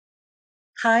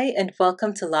Hi, and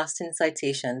welcome to Lost in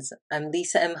Citations. I'm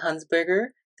Lisa M. Hunsberger,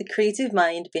 the creative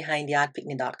mind behind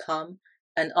yadpicnic.com,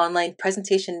 an online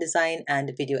presentation design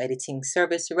and video editing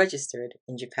service registered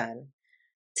in Japan.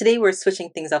 Today we're switching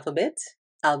things up a bit.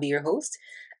 I'll be your host,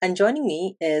 and joining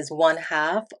me is one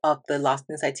half of the Lost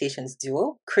in Citations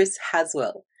duo, Chris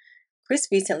Haswell. Chris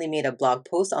recently made a blog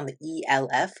post on the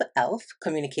ELF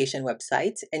communication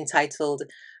website entitled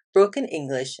Broken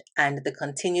English and the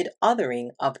Continued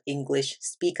Othering of English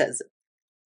Speakers.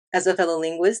 As a fellow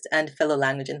linguist and fellow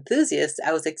language enthusiast,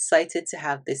 I was excited to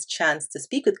have this chance to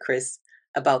speak with Chris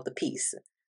about the piece.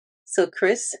 So,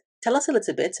 Chris, tell us a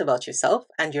little bit about yourself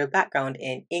and your background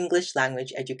in English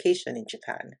language education in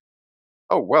Japan.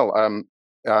 Oh, well,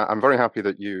 I'm very happy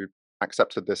that you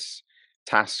accepted this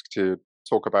task to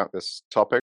talk about this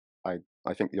topic. I,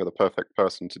 I think you're the perfect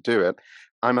person to do it.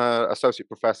 I'm an associate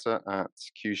professor at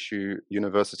Kyushu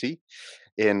University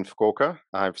in Fukuoka.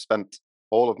 I've spent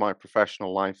all of my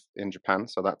professional life in Japan,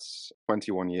 so that's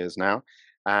 21 years now.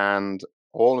 And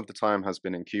all of the time has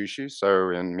been in Kyushu, so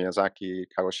in Miyazaki,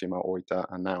 Kawashima, Oita,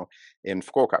 and now in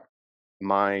Fukuoka.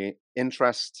 My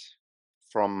interest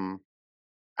from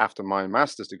after my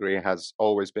master's degree has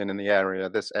always been in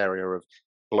this area of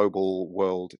global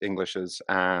world Englishes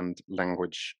and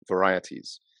language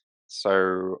varieties.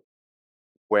 So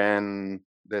when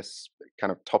this kind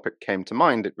of topic came to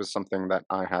mind, it was something that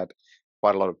I had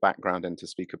quite a lot of background in to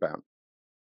speak about.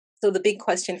 So, the big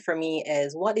question for me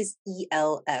is what is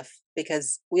ELF?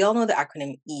 Because we all know the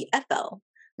acronym EFL,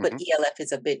 but hmm ELF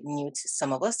is a bit new to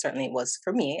some of us. Certainly it was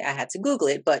for me. I had to Google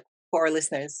it, but for our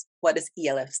listeners, what does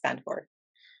ELF stand for?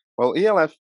 Well,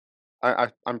 ELF,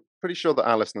 I'm pretty sure that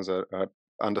our listeners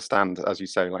understand, as you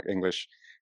say, like English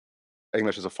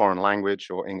as a foreign language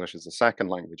or English as a second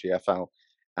language, EFL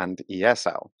and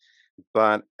ESL.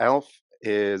 But ELF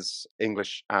is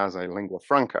English as a lingua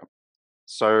franca.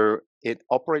 So it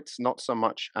operates not so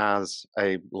much as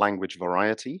a language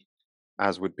variety,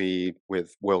 as would be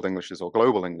with World Englishes or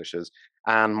Global Englishes,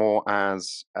 and more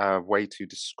as a way to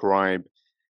describe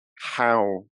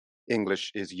how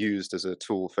English is used as a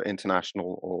tool for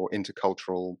international or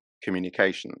intercultural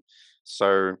communication.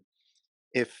 So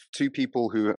if two people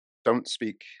who don't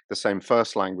speak the same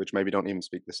first language, maybe don't even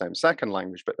speak the same second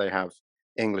language, but they have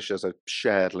English as a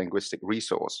shared linguistic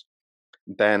resource,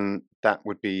 then that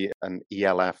would be an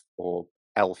ELF or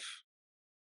ELF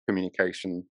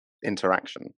communication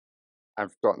interaction.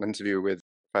 I've got an interview with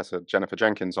Professor Jennifer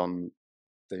Jenkins on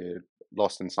the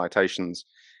Lost in Citations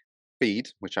feed,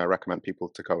 which I recommend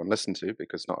people to go and listen to,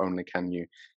 because not only can you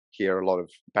hear a lot of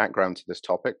background to this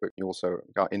topic, but you also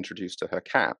got introduced to her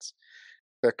cats.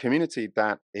 The community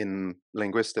that in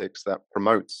linguistics that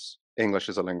promotes English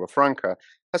as a lingua franca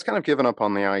has kind of given up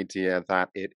on the idea that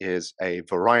it is a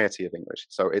variety of English.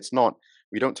 So it's not,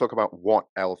 we don't talk about what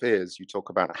ELF is, you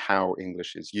talk about how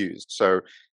English is used. So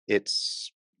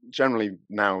it's generally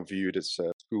now viewed as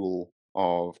a tool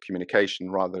of communication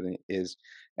rather than it is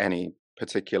any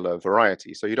particular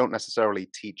variety. So you don't necessarily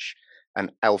teach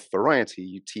an ELF variety,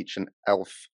 you teach an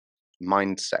ELF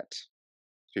mindset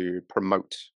to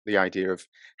promote the idea of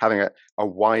having a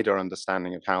wider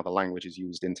understanding of how the language is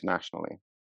used internationally.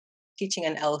 Teaching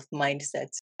an ELF mindset.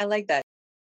 I like that.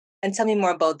 And tell me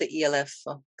more about the ELF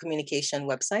communication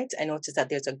website. I noticed that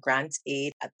there's a grant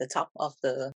aid at the top of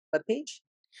the webpage.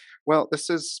 Well, this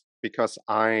is because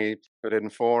I put in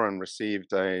for and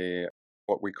received a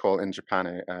what we call in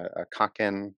Japan a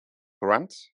kaken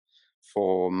grant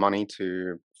for money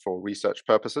to for research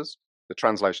purposes. The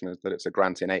translation is that it's a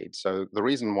grant in aid. So the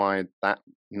reason why that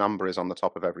number is on the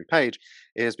top of every page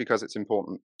is because it's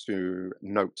important to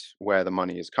note where the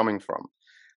money is coming from.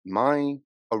 My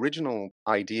original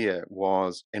idea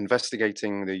was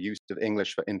investigating the use of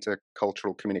English for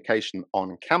intercultural communication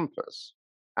on campus.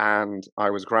 And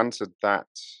I was granted that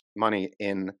money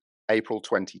in April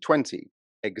 2020,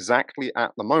 exactly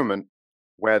at the moment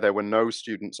where there were no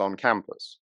students on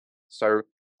campus. So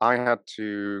I had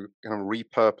to kind of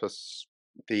repurpose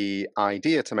the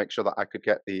idea to make sure that I could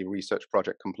get the research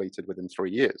project completed within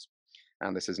 3 years.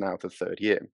 And this is now the third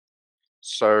year.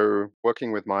 So,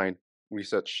 working with my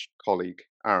research colleague,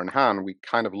 Aaron Hahn, we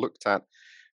kind of looked at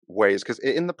ways, because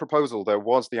in the proposal, there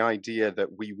was the idea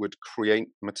that we would create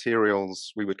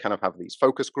materials, we would kind of have these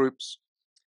focus groups,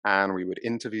 and we would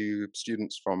interview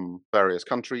students from various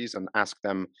countries and ask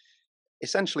them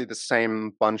essentially the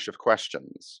same bunch of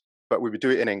questions, but we would do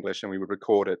it in English and we would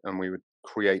record it and we would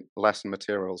create lesson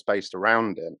materials based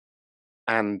around it.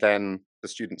 And then the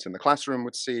students in the classroom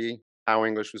would see how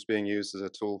English was being used as a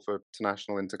tool for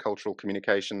international intercultural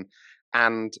communication.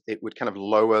 And it would kind of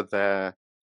lower their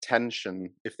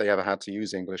tension if they ever had to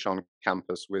use English on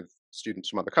campus with students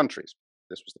from other countries.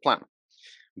 This was the plan.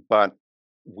 But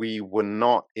we were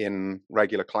not in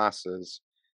regular classes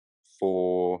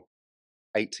for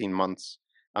 18 months.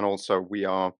 And also, we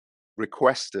are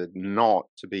requested not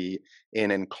to be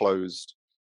in enclosed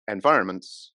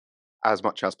environments as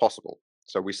much as possible.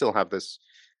 So we still have this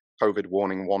COVID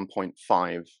warning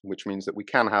 1.5, which means that we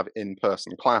can have in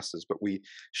person classes, but we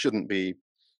shouldn't be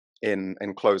in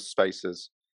enclosed spaces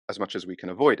as much as we can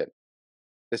avoid it.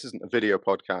 This isn't a video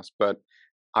podcast, but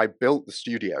I built the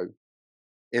studio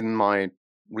in my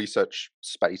research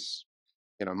space,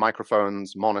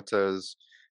 microphones, monitors,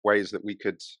 ways that we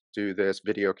could do this,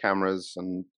 video cameras,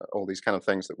 and all these kind of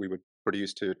things that we would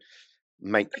produce to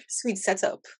make. Pretty sweet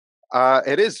setup.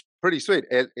 It is pretty sweet.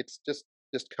 It's just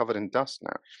covered in dust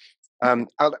now.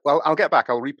 I'll get back.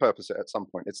 I'll repurpose it at some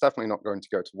point. It's definitely not going to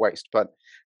go to waste. But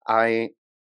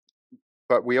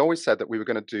we always said that we were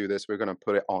going to do this. We were going to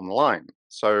put it online.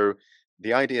 So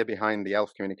the idea behind the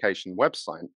ELF Communication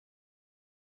website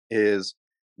is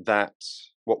that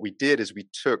what we did is we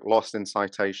took Lost in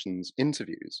Citations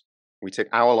interviews. We took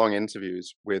hour-long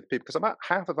interviews with people, because about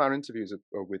half of our interviews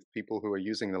are with people who are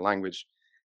using the language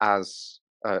as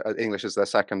English as their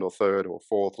second or third or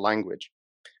fourth language,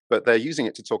 but they're using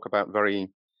it to talk about very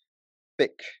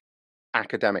thick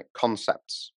academic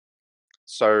concepts.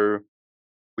 So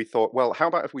we thought, well, how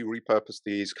about if we repurpose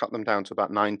these, cut them down to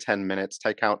about 9-10 minutes,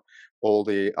 take out all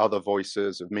the other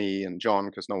voices of me and John,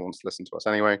 because no one wants to listen to us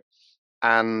anyway,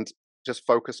 and just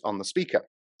focus on the speaker.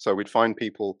 So we'd find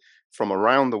people from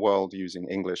around the world using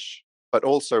English, but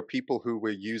also people who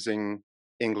were using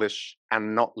English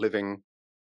and not living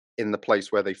in the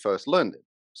place where they first learned it.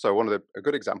 So a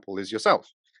good example is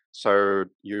yourself. So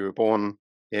you were born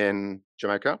in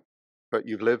Jamaica, but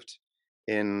you've lived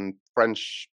in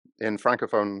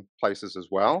Francophone places as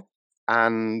well,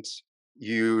 and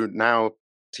you now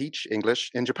teach English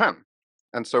in Japan.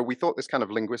 And so we thought this kind of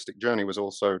linguistic journey was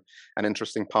also an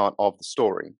interesting part of the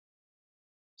story.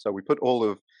 So we put all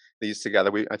of these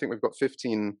together. I think we've got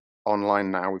 15 online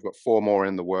now. We've got 4 more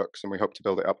in the works, and we hope to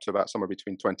build it up to about somewhere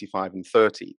between 25 and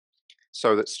 30,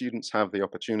 so that students have the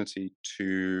opportunity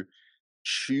to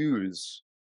choose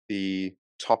the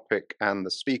topic and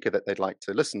the speaker that they'd like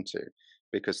to listen to,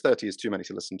 because 30 is too many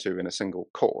to listen to in a single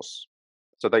course.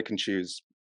 So they can choose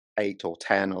 8 or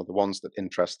 10 or the ones that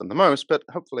interest them the most, but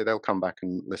hopefully they'll come back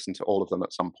and listen to all of them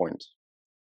at some point.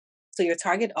 So your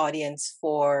target audience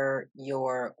for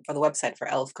the website for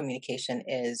ELF Communication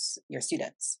is your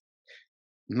students?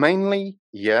 Mainly,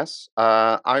 yes.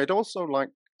 I'd also like,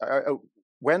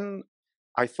 when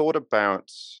I thought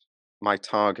about my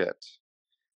target,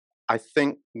 I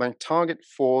think my target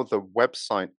for the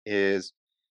website is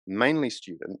mainly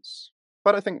students,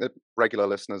 but I think that regular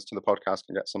listeners to the podcast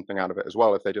can get something out of it as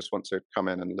well if they just want to come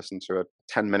in and listen to a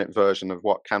 10-minute version of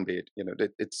what can be.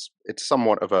 It's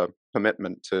somewhat of a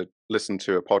commitment to listen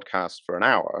to a podcast for an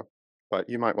hour, but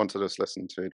you might want to just listen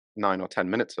to 9 or 10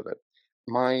 minutes of it.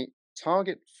 My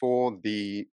target for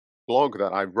the blog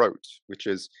that I wrote,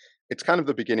 it's kind of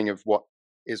the beginning of what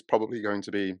is probably going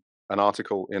to be an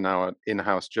article in our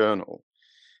in-house journal.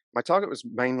 My target was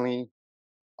mainly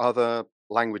other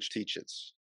language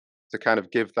teachers, to kind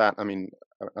of give that,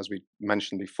 as we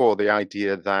mentioned before, the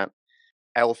idea that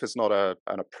ELF is not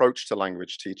an approach to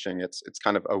language teaching. It's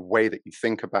kind of a way that you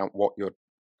think about what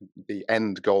the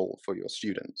end goal for your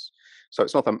students. So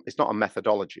it's not a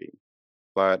methodology,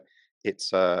 but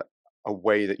it's a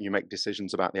way that you make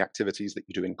decisions about the activities that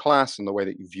you do in class and the way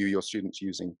that you view your students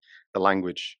using the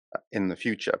language in the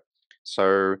future.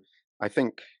 So I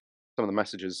think some of the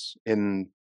messages in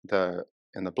the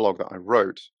blog that I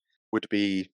wrote would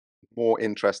be more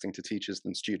interesting to teachers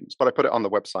than students, but I put it on the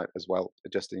website as well,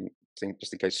 just in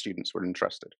case students were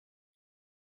interested.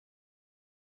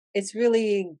 It's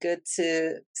really good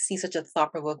to see such a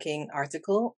thought-provoking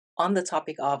article on the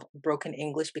topic of broken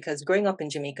English, because growing up in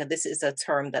Jamaica, this is a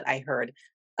term that I heard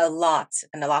a lot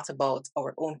about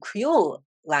our own Creole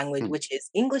language, Hmm. which is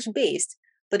English based,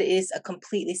 but it is a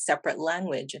completely separate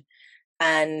language.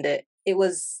 And it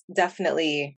was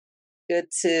definitely good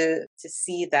to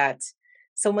see that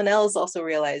someone else also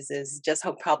realizes just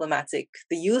how problematic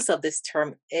the use of this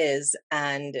term is,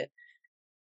 and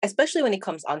especially when it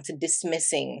comes on to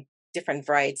dismissing different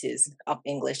varieties of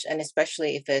English, and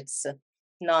especially if it's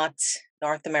not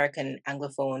North American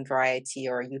Anglophone variety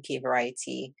or UK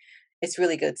variety. It's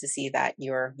really good to see that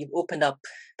you've opened up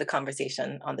the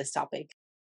conversation on this topic.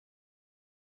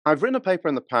 I've written a paper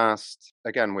in the past,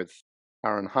 again with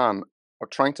Aaron Hahn,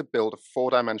 of trying to build a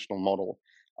 4-dimensional model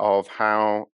of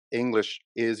how English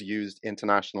is used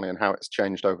internationally and how it's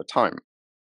changed over time.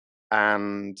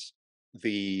 And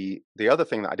the other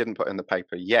thing that I didn't put in the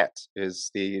paper yet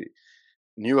is the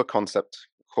newer concept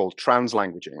called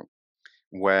translanguaging,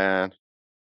 where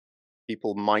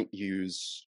people might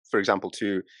use, for example,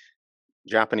 to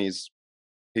Japanese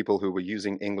people who were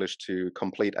using English to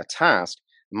complete a task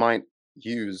might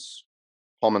use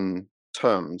common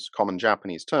terms, common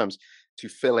Japanese terms, to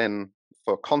fill in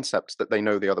for concepts that they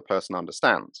know the other person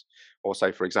understands. Or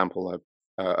say, for example,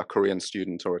 a Korean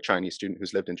student or a Chinese student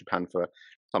who's lived in Japan for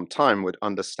some time would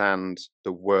understand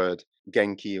the word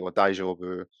genki or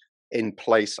daijoubu in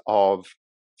place of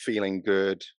feeling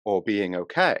good or being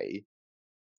okay,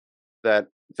 that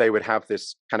they would have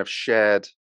this kind of shared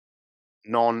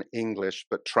non-English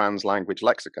but trans-language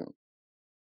lexicon.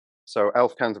 So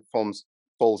ELF kind of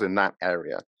falls in that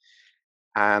area.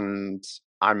 And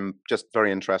I'm just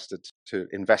very interested to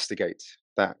investigate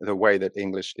that the way that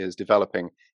English is developing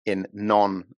in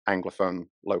non-Anglophone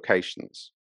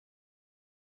locations.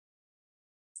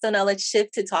 So now let's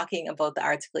shift to talking about the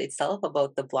article itself,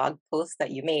 about the blog post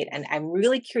that you made. And I'm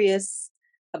really curious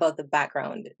about the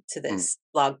background to Mm. this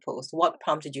blog post. What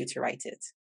prompted you to write it?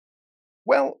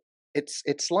 Well,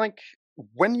 it's like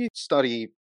when you study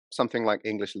something like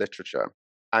English literature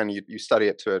and you study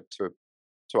it to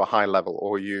a high level,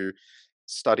 or you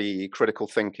study critical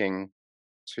thinking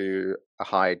to a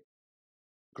high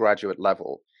graduate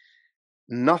level,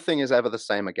 nothing is ever the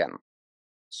same again.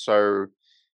 So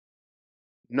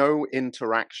no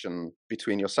interaction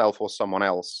between yourself or someone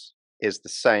else is the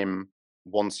same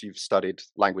once you've studied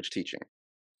language teaching,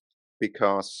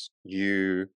 because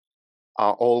you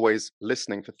are always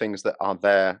listening for things that are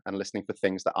there and listening for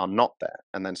things that are not there.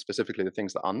 And then specifically the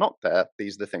things that are not there,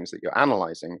 these are the things that you're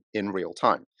analyzing in real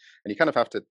time. And you kind of have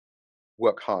to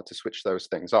work hard to switch those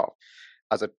things off.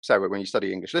 As I say, when you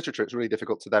study English literature, it's really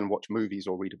difficult to then watch movies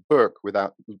or read a book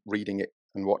without reading it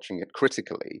and watching it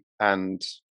critically and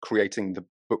creating the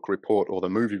book report or the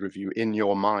movie review in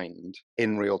your mind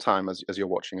in real time as you're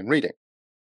watching and reading.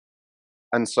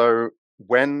 And so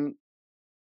when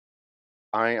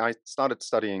I started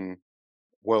studying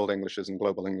world Englishes and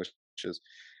global Englishes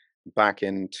back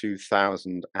in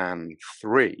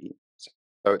 2003.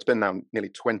 So it's been now nearly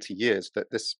 20 years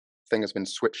that this thing has been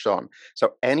switched on.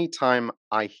 So anytime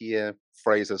I hear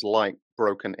phrases like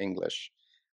broken English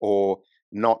or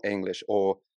not English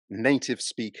or native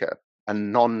speaker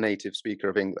and non-native speaker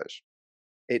of English,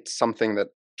 it's something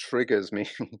that triggers me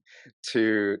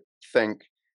to think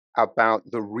about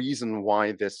the reason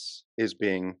why this is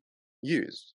being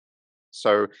used.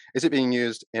 So is it being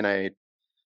used in a,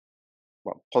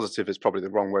 well, positive is probably the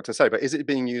wrong word to say, but is it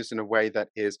being used in a way that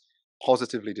is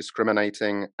positively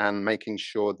discriminating and making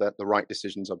sure that the right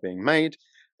decisions are being made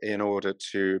in order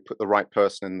to put the right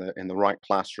person in the right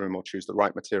classroom or choose the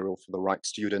right material for the right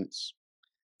students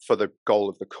for the goal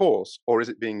of the course? Or is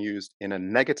it being used in a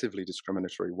negatively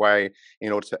discriminatory way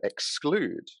in order to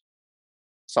exclude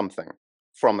something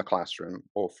from the classroom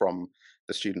or from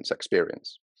the student's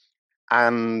experience?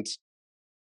 And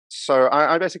so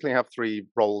I basically have three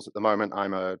roles at the moment.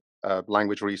 I'm a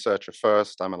language researcher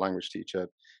first, I'm a language teacher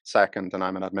second, and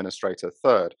I'm an administrator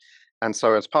third. And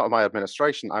so as part of my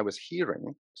administration, I was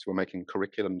hearing, so we're making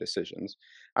curriculum decisions,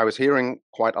 I was hearing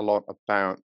quite a lot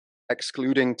about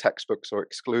excluding textbooks or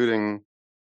excluding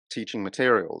teaching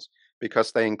materials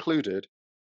because they included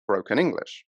broken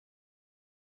English.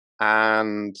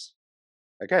 And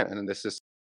again, and this is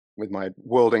with my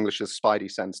world English's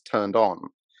spidey sense turned on,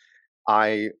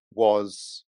 I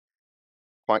was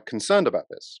quite concerned about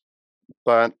this.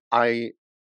 But I,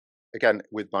 again,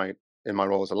 in my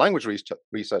role as a language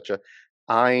researcher,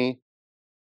 I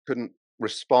couldn't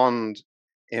respond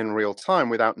in real time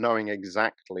without knowing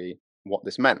exactly what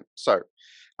this meant. So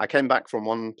I came back from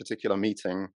one particular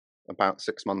meeting about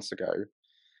 6 months ago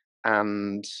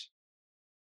and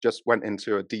just went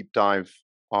into a deep dive.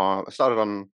 I started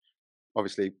on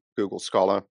obviously Google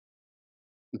Scholar,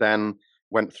 then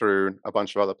went through a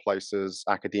bunch of other places,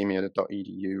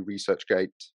 academia.edu,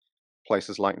 ResearchGate,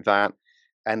 places like that.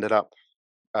 Ended up,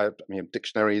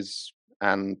 dictionaries,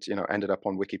 and ended up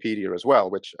on Wikipedia as well.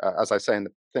 Which, as I say in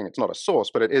the thing, it's not a source,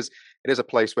 but it is a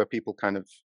place where people kind of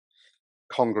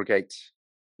congregate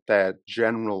their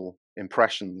general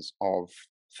impressions of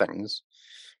things.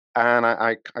 And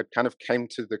I kind of came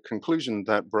to the conclusion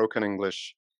that broken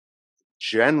English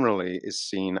generally is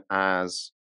seen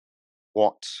as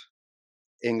what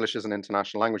English as an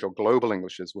international language or global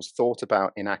Englishes was thought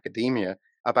about in academia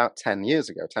about 10 years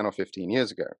ago, 10 or 15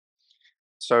 years ago.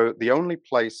 So the only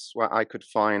place where I didn't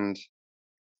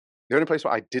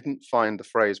find the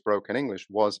phrase broken English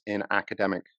was in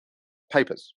academic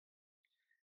papers.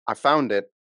 I found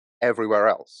it everywhere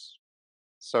else.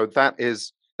 So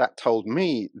that told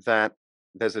me that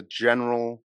there's a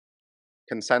general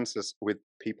consensus with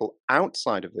people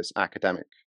outside of this academic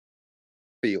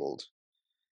field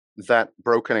that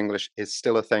broken English is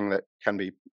still a thing that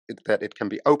it can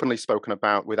be openly spoken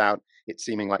about without it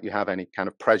seeming like you have any kind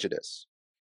of prejudice.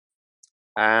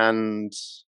 And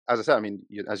as I said, I mean,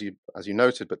 as you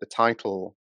noted, but the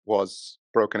title was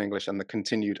Broken English and the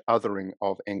Continued Othering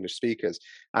of English Speakers.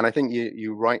 And I think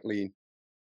you rightly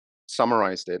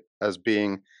summarized it as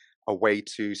being a way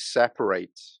to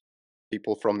separate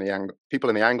people from people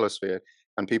in the Anglosphere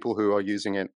and people who are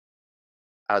using it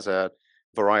as a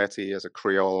variety, as a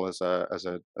Creole, as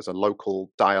a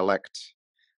local dialect.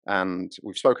 And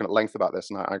we've spoken at length about this,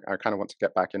 and I kind of want to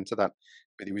get back into that.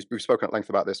 But we've spoken at length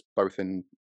about this both in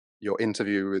your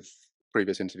interview with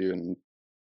previous interview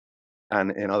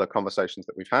and in other conversations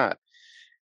that we've had.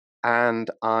 And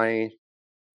I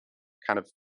kind of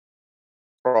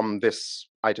from this,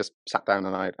 I just sat down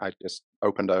and I just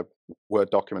opened a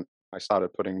Word document. I started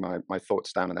putting my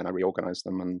thoughts down, and then I reorganized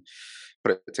them and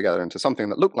put it together into something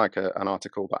that looked like an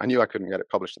article, but I knew I couldn't get it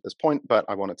published at this point, but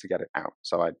I wanted to get it out.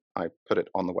 So I put it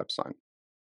on the website.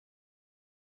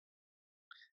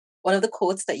 One of the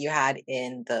quotes that you had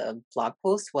in the blog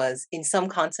post was, in some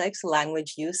contexts,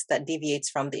 language use that deviates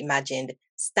from the imagined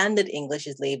standard English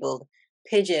is labeled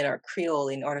pidgin or Creole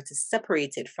in order to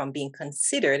separate it from being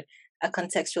considered a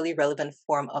contextually relevant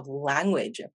form of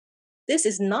language. This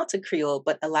is not a Creole,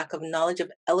 but a lack of knowledge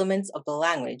of elements of the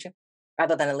language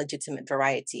rather than a legitimate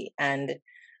variety. And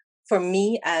for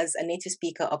me, as a native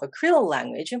speaker of a Creole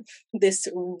language, this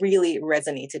really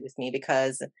resonated with me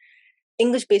because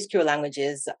English based Creole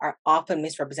languages are often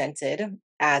misrepresented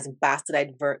as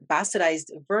bastardized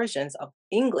versions of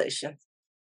English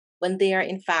when they are,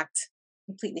 in fact,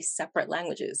 completely separate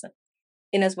languages.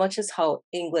 In as much as how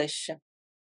English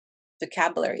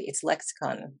vocabulary, its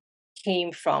lexicon,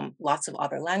 came from lots of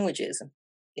other languages,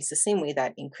 it's the same way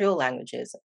that in Creole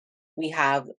languages, we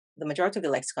have the majority of the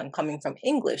lexicon coming from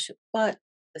English, but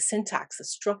the syntax, the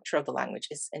structure of the language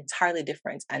is entirely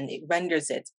different, and it renders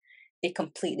it a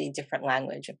completely different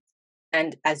language.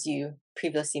 And as you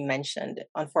previously mentioned,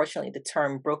 unfortunately, the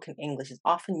term broken English is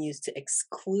often used to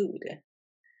exclude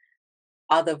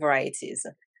other varieties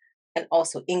and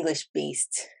also English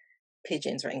based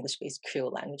pidgins or English based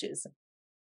Creole languages.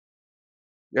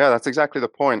 Yeah, that's exactly the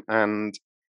point.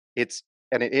 It's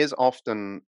it is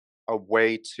often a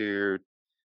way to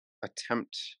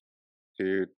attempt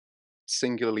to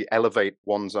singularly elevate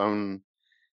one's own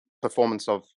performance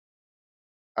of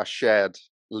a shared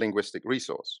linguistic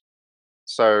resource.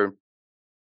 So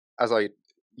as I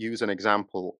use an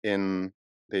example in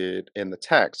the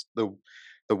text,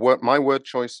 my word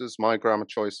choices, my grammar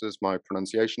choices, my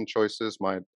pronunciation choices,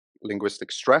 my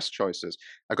linguistic stress choices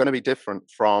are going to be different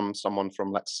from someone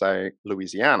from, let's say,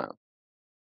 Louisiana.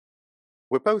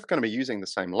 We're both going to be using the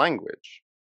same language,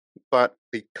 but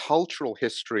the cultural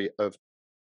history of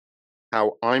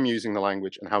how I'm using the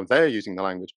language and how they're using the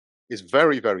language is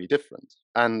very, very different.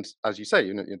 And as you say,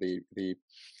 the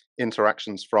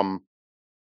interactions from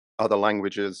other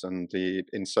languages and the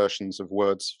insertions of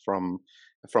words from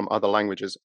other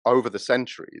languages over the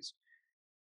centuries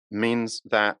means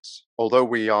that although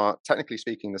we are technically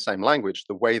speaking the same language,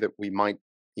 the way that we might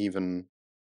even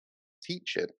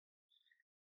teach it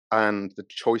and the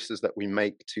choices that we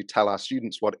make to tell our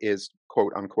students what is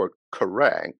quote unquote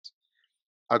correct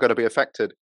are going to be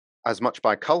affected as much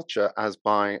by culture as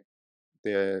by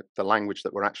the language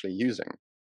that we're actually using.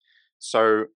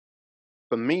 So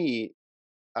for me,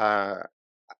 uh,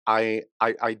 I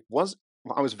was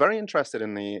very interested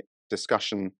in the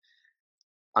discussion,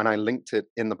 and I linked it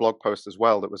in the blog post as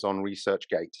well that was on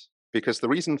ResearchGate, because the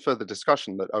reason for the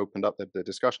discussion that opened up the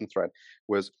discussion thread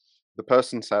was the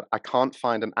person said, I can't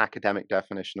find an academic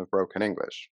definition of broken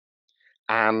English.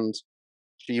 And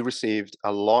she received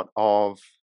a lot of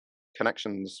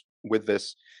connections with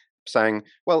this saying,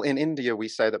 well, in India, we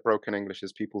say that broken English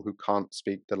is people who can't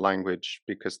speak the language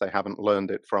because they haven't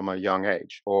learned it from a young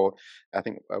age. Or I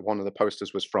think one of the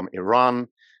posters was from Iran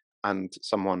and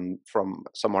someone from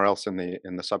somewhere else in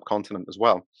the subcontinent as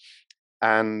well.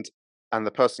 And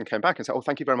the person came back and said, oh,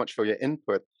 thank you very much for your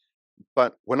input.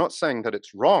 But we're not saying that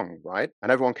it's wrong, right?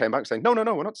 And everyone came back saying, no, no,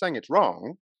 no, we're not saying it's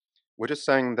wrong. We're just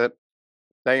saying that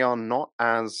they are not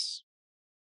as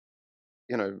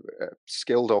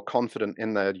skilled or confident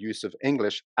in their use of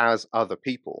English as other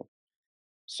people.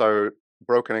 So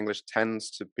broken English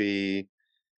tends to be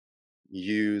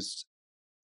used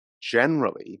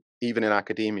generally, even in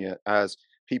academia, as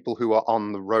people who are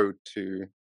on the road to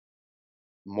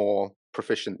more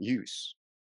proficient use.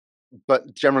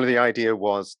 But generally, the idea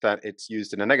was that it's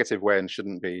used in a negative way and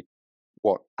shouldn't be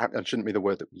the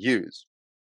word that we use.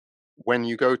 When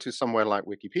you go to somewhere like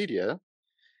Wikipedia,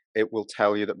 it will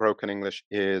tell you that broken English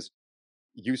is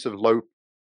use of low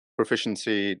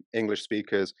proficiency English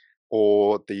speakers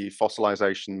or the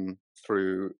fossilization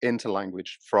through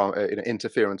interlanguage from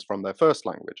interference from their first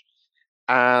language.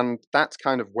 And that's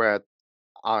kind of where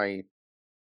I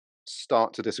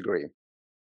start to disagree,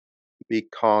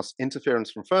 because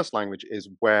interference from first language is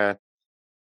where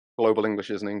global English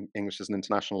is an English as an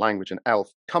international language and ELF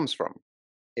comes from.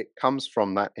 It comes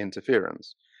from that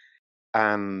interference.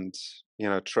 And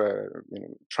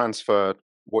transfer,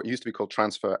 what used to be called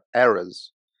transfer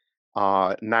errors,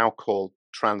 are now called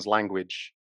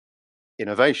translanguage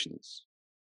innovations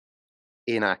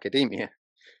in academia.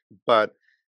 But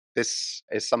this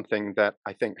is something that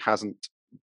I think hasn't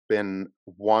been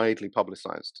widely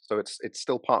publicized. So it's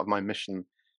still part of my mission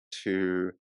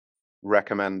to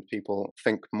recommend people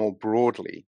think more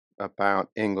broadly about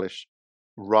English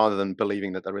rather than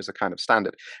believing that there is a kind of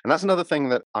standard. And that's another thing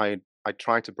that I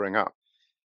try to bring up.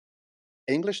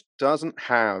 English doesn't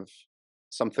have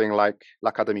something like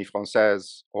l'Académie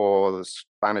Française or the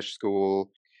Spanish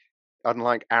school.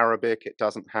 Unlike Arabic, it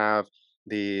doesn't have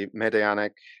the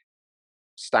Medayanic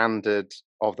standard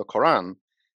of the Quran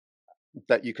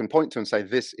that you can point to and say,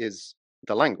 this is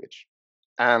the language.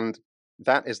 And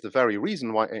that is the very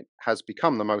reason why it has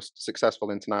become the most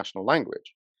successful international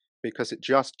language, because it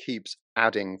just keeps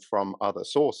adding from other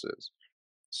sources.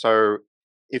 So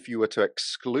if you were to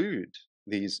exclude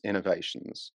these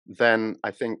innovations, then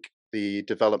I think the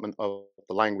development of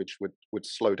the language would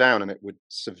slow down, and it would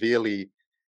severely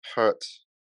hurt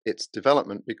its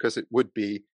development because it would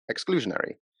be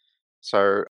exclusionary.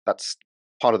 So that's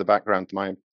part of the background.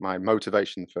 My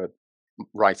motivation for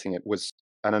writing it was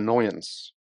an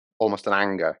annoyance, almost an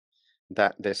anger,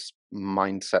 that this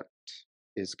mindset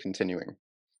is continuing.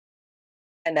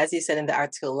 And as you said in the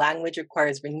article, language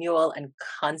requires renewal and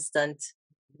constant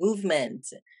movement.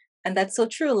 And that's so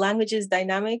true. Language is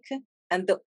dynamic, and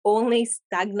the only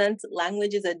stagnant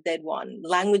language is a dead one.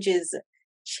 Languages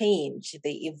change,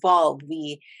 they evolve.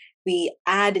 We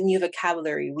add new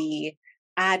vocabulary, we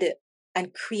add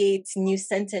and create new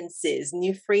sentences,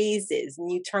 new phrases,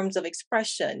 new terms of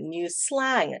expression, new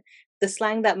slang. The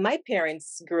slang that my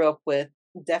parents grew up with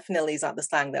definitely is not the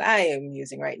slang that I am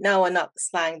using right now, and not the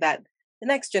slang that the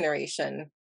next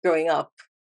generation growing up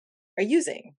are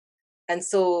using. And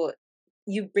so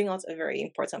you bring out a very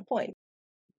important point.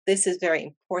 This is very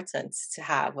important to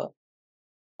have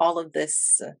all of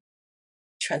this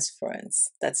transference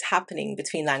that's happening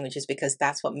between languages, because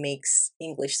that's what makes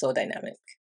English so dynamic.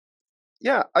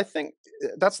 Yeah, I think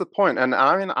that's the point. And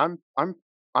I mean,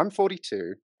 I'm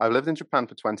 42. I've lived in Japan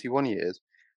for 21 years.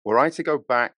 Were I to go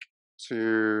back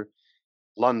to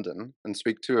London and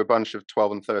speak to a bunch of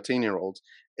 12 and 13-year-olds,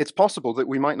 it's possible that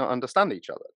we might not understand each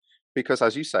other because,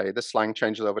 as you say, the slang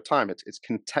changes over time. It's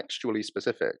contextually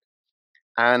specific.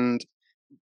 And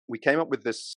we came up with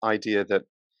this idea that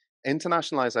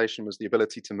internationalization was the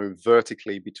ability to move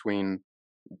vertically between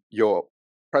your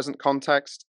present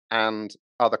context and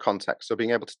other contexts. So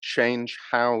being able to change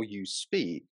how you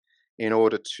speak in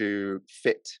order to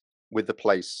fit with the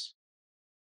place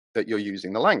that you're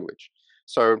using the language.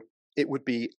 So it would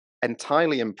be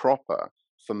entirely improper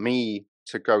for me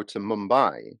to go to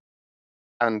Mumbai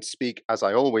and speak as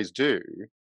I always do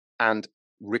and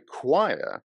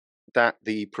require that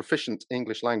the proficient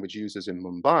English language users in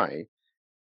Mumbai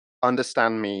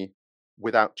understand me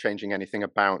without changing anything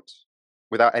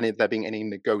without there being any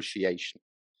negotiation.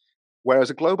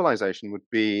 Whereas a globalization would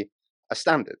be a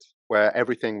standard where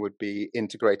everything would be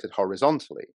integrated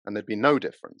horizontally and there'd be no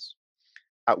difference.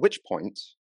 At which point,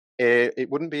 it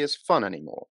wouldn't be as fun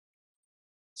anymore.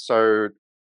 So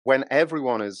when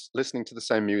everyone is listening to the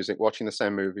same music, watching the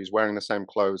same movies, wearing the same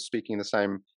clothes, speaking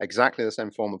exactly the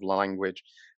same form of language,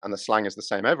 and the slang is the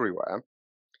same everywhere,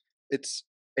 it's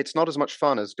not as much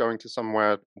fun as going to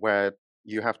somewhere where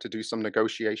you have to do some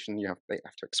negotiation. They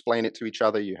have to explain it to each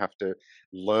other. You have to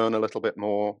learn a little bit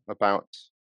more about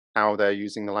how they're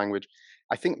using the language.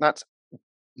 I think that's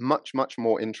much, much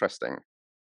more interesting.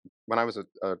 When I was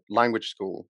a language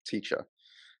school teacher,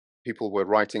 people were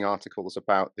writing articles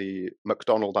about the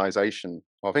McDonaldization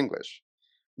of English,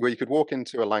 where you could walk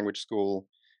into a language school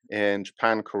in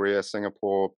Japan, Korea,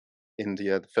 Singapore,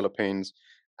 India, the Philippines,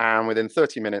 and within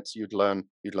 30 minutes you'd learn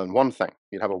one thing.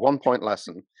 You'd have a 1-point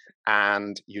lesson,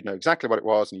 and you'd know exactly what it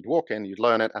was, and you'd walk in, you'd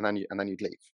learn it, and then you'd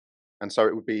leave. And so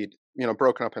it would be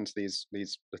broken up into these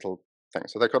little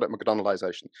things. So they called it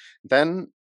McDonaldization. Then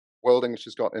World English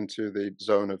has got into the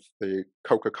zone of the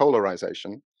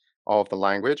Coca-Colaization of the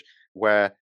language,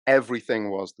 where everything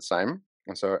was the same.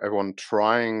 And so everyone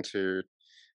trying to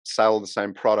sell the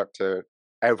same product to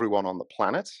everyone on the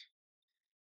planet.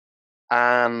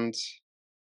 And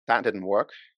that didn't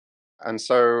work. And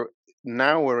so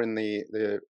now we're in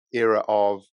the era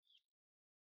of,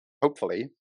 hopefully,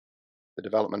 the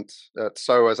development.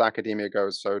 So as academia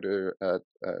goes, so do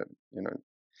you know,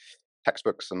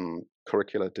 textbooks and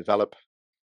curricula develop.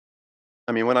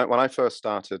 I mean, when I first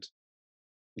started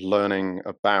learning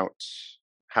about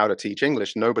how to teach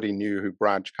English, nobody knew who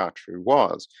Braj Kachru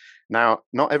was. Now,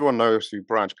 not everyone knows who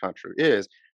Braj Kachru is,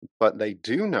 but they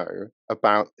do know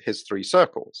about his three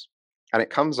circles. And it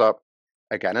comes up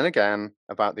again and again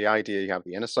about the idea you have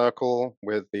the inner circle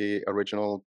with the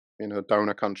original,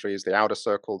 donor countries, the outer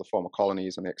circle, the former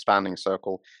colonies, and the expanding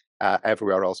circle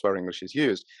everywhere else where English is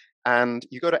used. And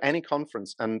you go to any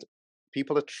conference and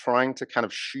people are trying to kind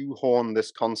of shoehorn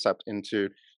this concept into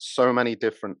so many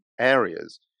different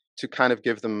areas to kind of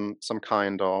give them some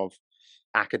kind of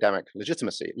academic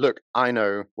legitimacy. Look, I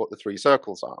know what the three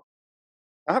circles are.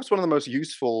 Perhaps one of the most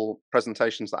useful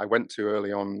presentations that I went to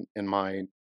early on in my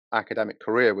academic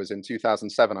career was in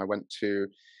 2007. I went to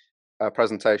a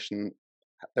presentation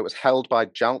that was held by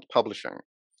Jalt Publishing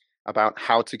about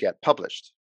how to get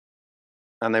published.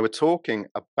 And they were talking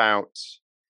about,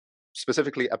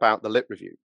 specifically about the lit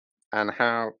review, and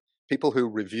how people who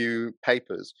review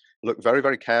papers look very,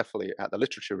 very carefully at the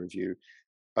literature review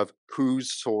of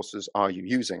whose sources are you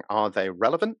using. Are they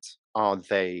relevant? Are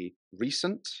they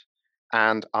recent?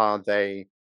 And are they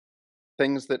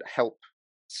things that help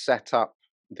set up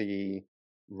the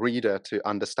reader to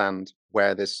understand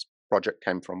where this project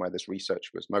came from, where this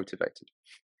research was motivated?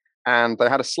 And they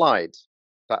had a slide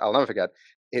that I'll never forget.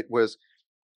 It was,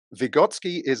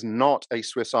 Vygotsky is not a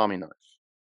Swiss Army knife.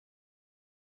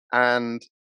 And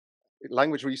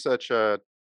language researcher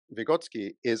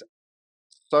Vygotsky is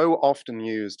so often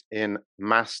used in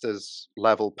master's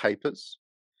level papers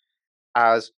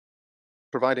as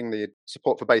providing the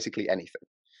support for basically anything.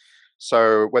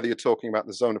 So whether you're talking about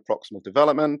the zone of proximal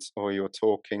development, or you're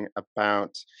talking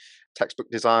about textbook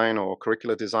design or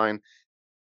curricular design,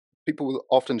 people will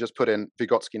often just put in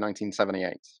Vygotsky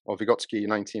 1978 or Vygotsky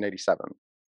 1987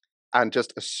 and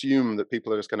just assume that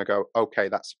people are just going to go, okay,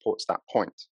 that supports that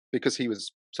point, because he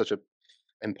was such an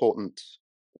important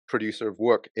producer of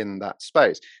work in that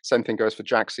space. Same thing goes for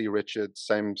Jack C. Richards,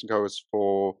 same goes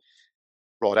for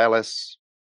Rod Ellis.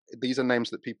 These are names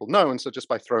that people know, and so just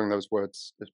by throwing those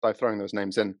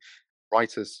names in,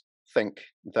 writers think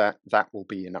that that will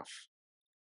be enough.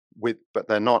 But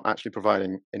they're not actually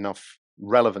providing enough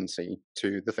relevancy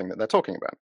to the thing that they're talking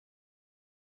about.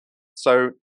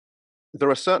 So there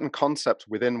are certain concepts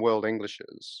within World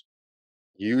Englishes,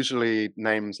 usually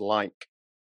names like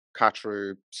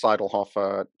Kachru,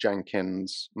 Seidelhofer,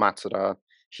 Jenkins, Matsuda,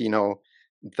 Hino,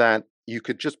 that you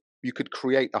could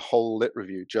create a whole lit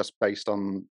review just based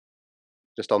on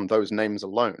those names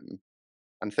alone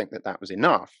and think that that was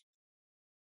enough.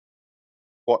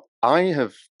 What I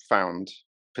have found,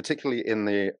 particularly in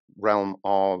the realm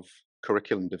of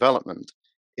curriculum development,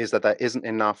 is that there isn't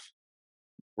enough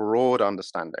broad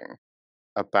understanding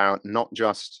about not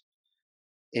just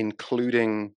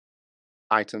including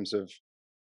items of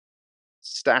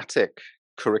static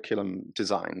curriculum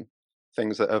design,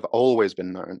 things that have always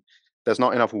been known. There's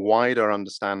not enough wider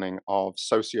understanding of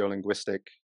sociolinguistic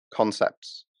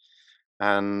concepts.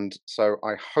 And so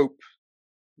I hope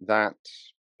that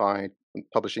by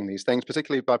publishing these things,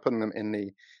 particularly by putting them in the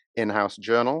in-house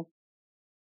journal,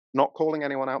 not calling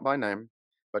anyone out by name,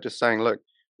 but just saying, look,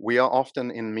 we are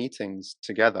often in meetings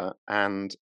together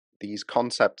and these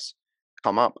concepts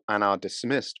come up and are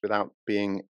dismissed without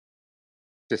being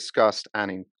discussed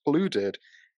and included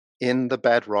in the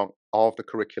bedrock of the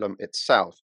curriculum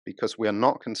itself, because we are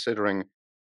not considering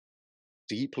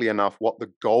deeply enough what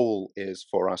the goal is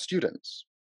for our students.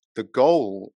 The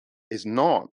goal is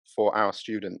not for our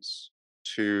students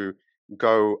to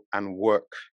go and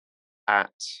work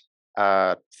at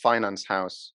a finance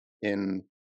house in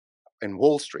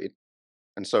Wall Street,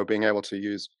 and so being able to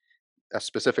use a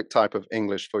specific type of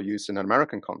English for use in an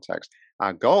American context.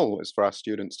 Our goal is for our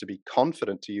students to be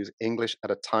confident to use English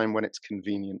at a time when it's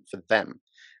convenient for them,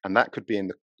 and that could be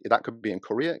in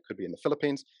Korea, it could be in the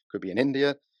Philippines, could be in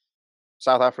India,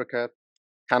 South Africa,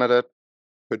 Canada,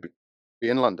 could be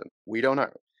in London. We don't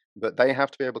know, but they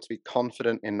have to be able to be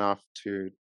confident enough to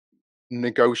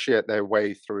negotiate their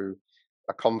way through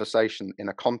a conversation in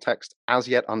a context as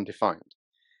yet undefined,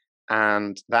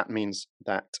 and that means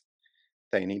that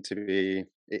it needs to be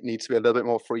a little bit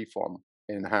more freeform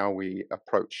in how we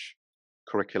approach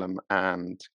curriculum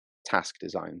and task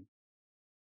design.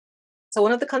 So,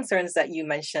 one of the concerns that you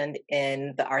mentioned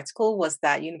in the article was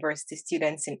that university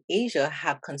students in Asia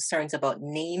have concerns about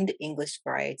named English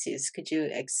varieties. Could you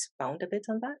expound a bit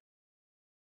on that?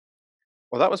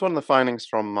 Well, that was one of the findings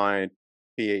from my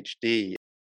PhD.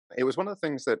 It was one of the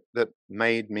things that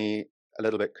made me a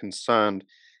little bit concerned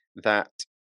that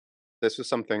this was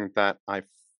something that I've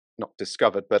not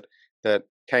discovered, but that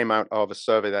came out of a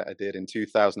survey that I did in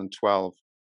 2012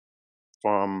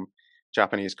 from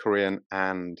Japanese, Korean,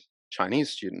 and Chinese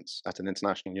students at an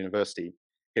international university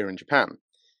here in Japan.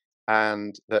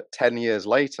 And that 10 years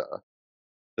later,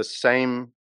 the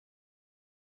same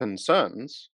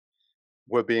concerns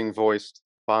were being voiced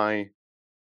by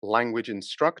language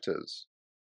instructors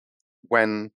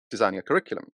when designing a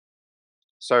curriculum.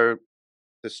 So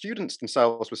the students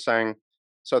themselves were saying,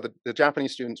 so the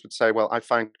Japanese students would say, well, I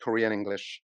find Korean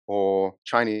English or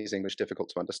Chinese English difficult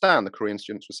to understand. The Korean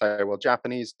students would say, well,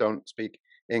 Japanese don't speak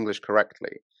English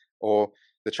correctly. Or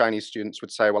the Chinese students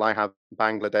would say, well, I have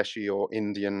Bangladeshi or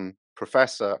Indian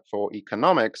professor for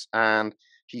economics and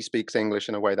he speaks English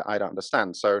in a way that I don't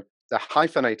understand. So the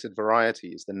hyphenated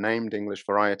varieties, the named English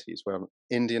varieties were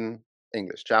Indian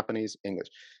English, Japanese English.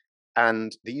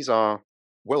 And these are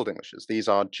world Englishes. These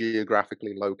are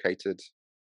geographically located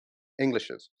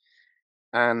Englishes.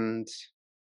 And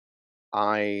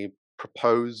I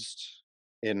proposed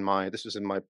this was in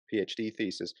my PhD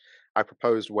thesis, I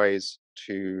proposed ways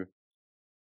to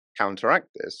counteract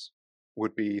this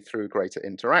would be through greater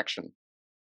interaction.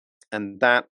 And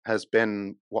that has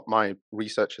been what my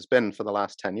research has been for the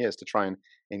last 10 years to try and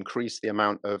increase the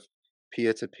amount of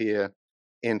peer to peer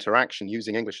interaction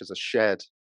using English as a shared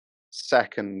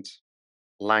second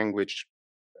language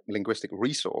linguistic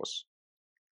resource.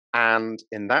 And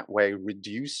in that way,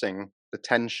 reducing the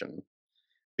tension.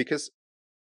 Because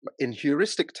in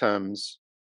heuristic terms,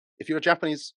 if you're a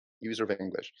Japanese user of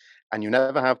English and you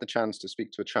never have the chance to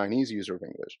speak to a Chinese user of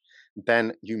English,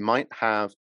 then you might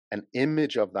have an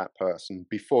image of that person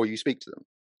before you speak to them.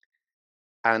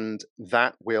 And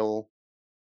that will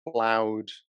cloud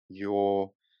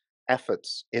your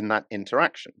efforts in that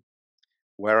interaction.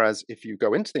 Whereas if you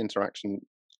go into the interaction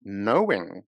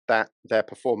knowing that their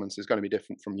performance is going to be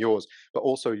different from yours, but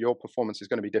also your performance is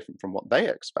going to be different from what they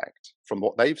expect, from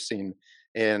what they've seen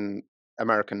in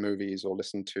American movies or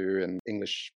listened to in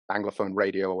English Anglophone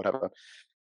radio or whatever,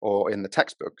 or in the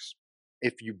textbooks.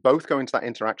 If you both go into that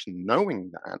interaction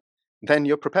knowing that, then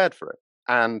you're prepared for it.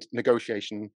 And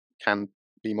negotiation can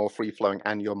be more free flowing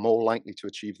and you're more likely to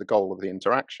achieve the goal of the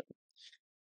interaction.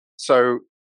 So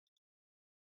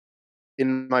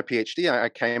in my PhD, I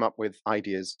came up with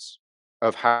ideas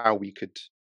of how we could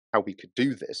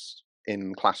do this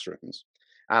in classrooms.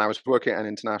 And I was working at an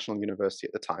international university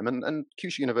at the time, and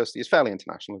Kyushu University is fairly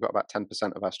international. We've got about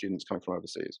 10% of our students coming from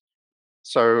overseas.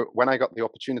 So when I got the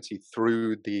opportunity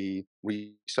through the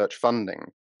research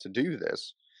funding to do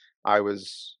this, I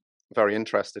was very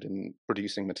interested in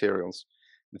producing materials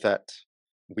that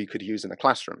we could use in the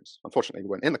classrooms. Unfortunately, we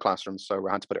weren't in the classrooms, so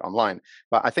we had to put it online.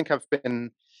 But I think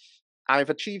I've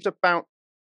achieved about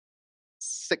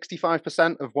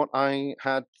 65% of what I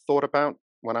had thought about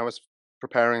when I was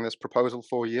preparing this proposal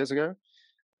 4 years ago,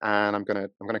 and I'm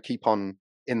gonna keep on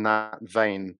in that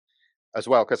vein as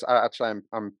well because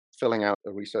I'm filling out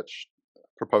a research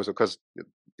proposal because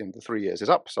in the 3 years is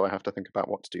up, so I have to think about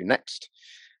what to do next,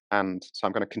 and so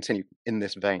I'm going to continue in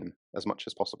this vein as much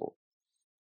as possible.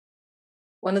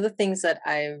 One of the things that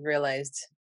I realized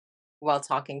while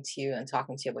talking to you and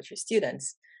talking to you about your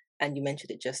students, and you mentioned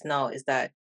it just now, is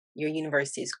that your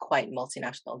university is quite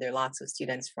multinational. There are lots of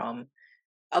students from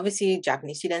obviously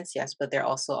Japanese students, yes, but there are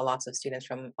also a lots of students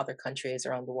from other countries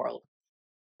around the world.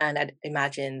 And I'd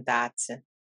imagine that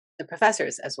the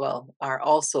professors as well are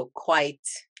also quite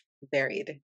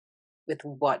varied with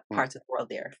what Mm. parts of the world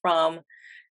they're from.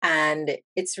 And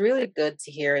it's really good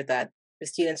to hear that the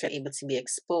students are able to be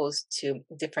exposed to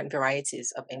different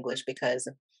varieties of English because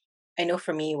I know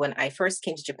for me, when I first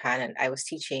came to Japan and I was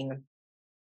teaching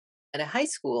at a high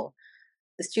school,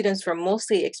 the students were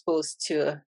mostly exposed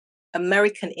to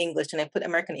American English. And I put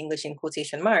American English in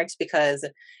quotation marks because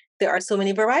there are so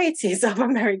many varieties of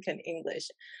American English.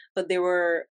 But they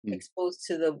were Mm. exposed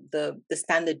to the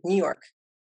standard New York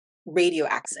radio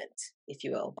accent, if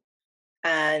you will.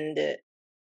 And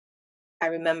I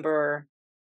remember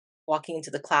walking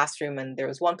into the classroom and there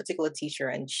was one particular teacher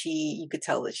and you could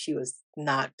tell that she was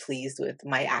not pleased with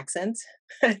my accent.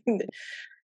 And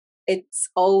it's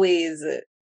always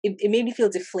it made me feel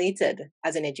deflated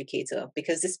as an educator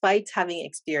because despite having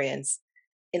experience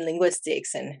in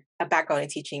linguistics and a background in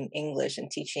teaching English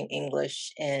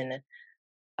in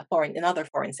another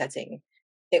foreign setting,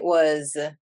 it was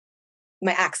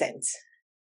my accent.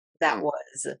 That Mm.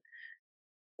 was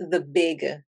the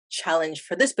big challenge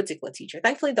for this particular teacher.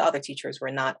 Thankfully, the other teachers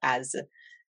were not as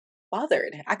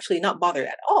bothered, actually, not bothered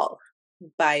at all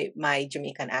by my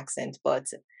Jamaican accent. But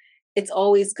it's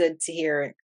always good to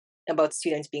hear about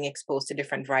students being exposed to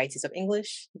different varieties of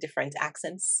English, different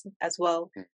accents as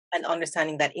well, Mm. and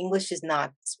understanding that English is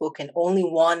not spoken only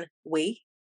one way,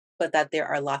 but that there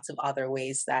are lots of other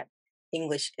ways that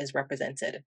English is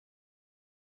represented.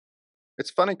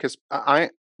 It's funny because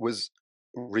I was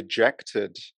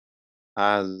rejected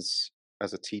as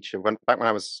as a teacher back when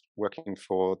I was working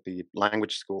for the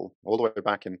language school all the way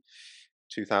back in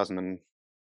 2000 and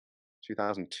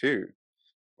 2002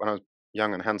 when I was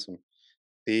young and handsome.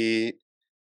 The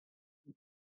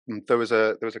there was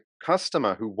a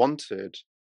customer who wanted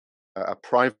a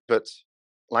private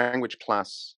language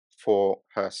class for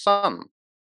her son,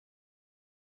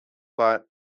 but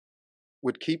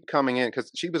would keep coming in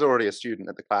because she was already a student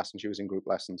at the class and she was in group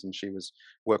lessons and she was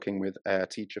working with a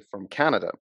teacher from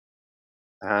Canada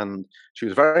and she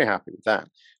was very happy with that.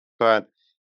 But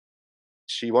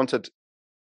she wanted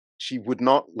she would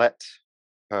not let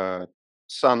her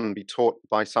son be taught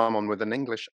by someone with an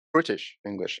British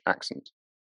English accent.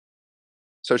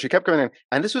 So she kept going in,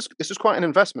 and this was quite an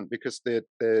investment because the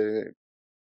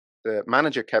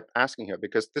manager kept asking her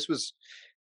because this was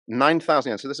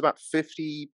 9,000 yen. So this is about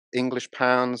 50 English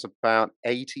pounds, about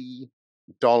 $80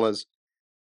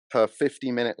 per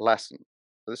 50-minute lesson.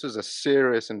 So this was a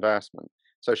serious investment.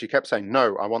 So she kept saying,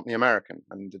 "No, I want the American,"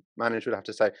 and the manager would have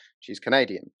to say, "She's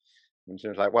Canadian," and she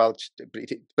was like, "Well,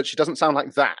 but she doesn't sound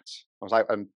like that." I was like,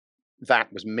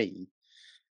 "That was me."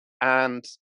 And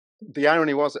the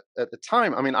irony was at the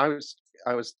time, I mean, I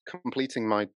was completing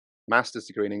my master's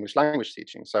degree in English language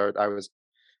teaching, so I was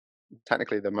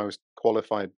technically the most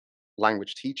qualified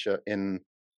language teacher in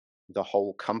the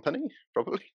whole company,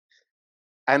 probably.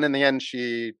 And in the end,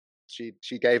 she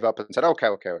gave up and said, "Okay,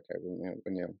 okay, okay,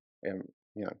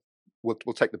 you know,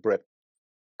 we'll take the Brit."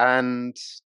 And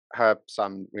her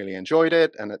son really enjoyed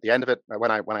it. And at the end of it,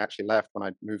 when I actually left, when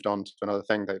I moved on to another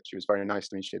thing, that she was very nice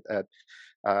to me.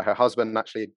 Her husband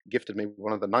actually gifted me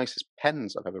one of the nicest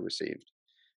pens I've ever received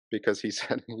because he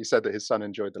said he said that his son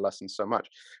enjoyed the lesson so much.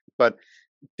 But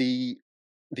the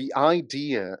the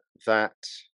idea that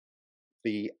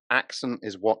the accent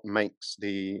is what makes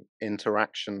the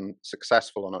interaction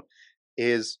successful or not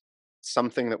is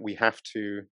something that we have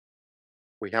to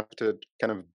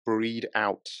kind of breed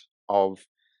out of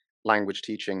language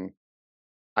teaching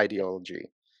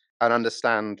ideology and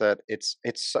understand that it's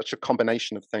such a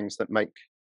combination of things that make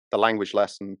the language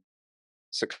lesson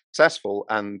successful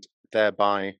and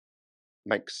thereby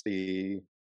makes the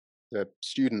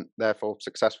student therefore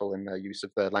successful in their use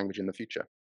of their language in the future.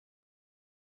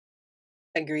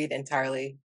 Agreed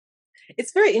entirely.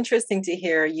 It's very interesting to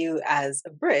hear you as a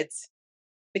Brit,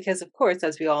 because, of course,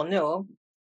 as we all know,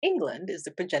 England is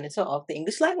the progenitor of the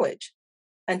English language.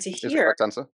 And to Is the hear correct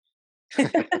answer.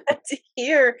 to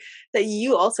hear that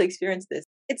you also experienced this,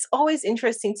 it's always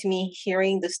interesting to me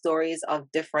hearing the stories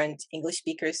of different English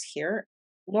speakers here,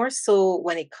 more so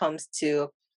when it comes to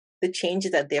the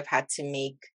changes that they've had to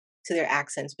make to their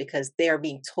accents because they are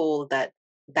being told that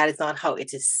that is not how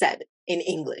it is said in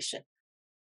English.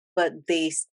 But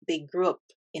they grew up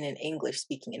in an English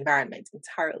speaking environment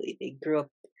entirely. They grew up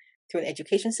through an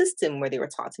education system where they were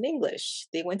taught in English.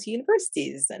 They went to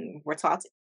universities and were taught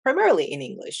primarily in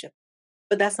English,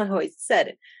 but that's not how it's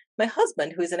said. My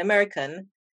husband, who is an American,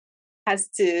 has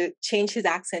to change his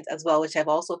accent as well, which I've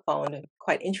also found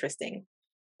quite interesting,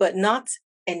 but not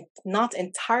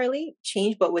entirely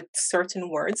change, but with certain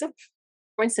words.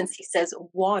 For instance, he says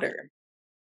water,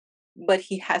 but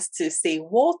he has to say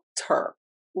water,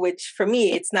 which for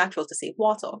me it's natural to say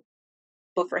water.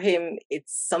 But for him,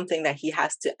 it's something that he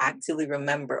has to actively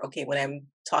remember. Okay, when I'm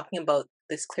talking about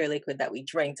this clear liquid that we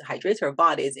drink to hydrate our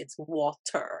bodies, it's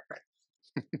water.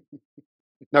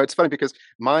 No, it's funny because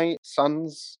my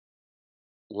son's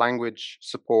language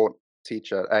support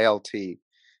teacher, ALT,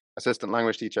 assistant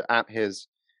language teacher at his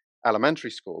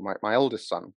elementary school, my oldest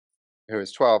son, who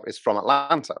is 12, is from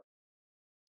Atlanta.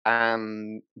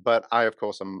 And but I, of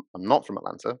course, I'm not from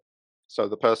Atlanta. So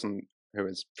the person who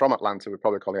is from Atlanta would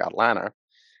probably call it Atlanta,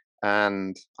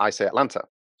 and I say Atlanta.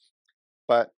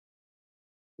 But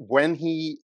when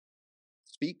he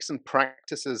speaks and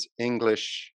practices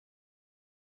English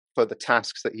for the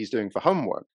tasks that he's doing for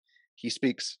homework, he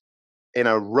speaks in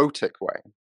a rhotic way.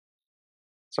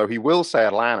 So he will say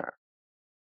Atlanta.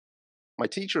 My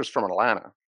teacher is from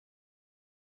Atlanta.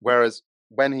 Whereas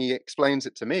when he explains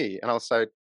it to me, and I'll say,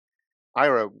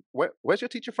 Ira, where's your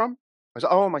teacher from? I say,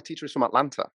 oh, my teacher is from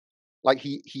Atlanta. Like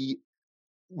he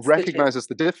Switches. recognizes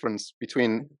the difference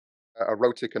between a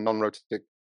rhotic and non-rhotic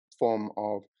form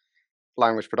of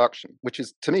language production, which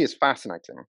is, to me, is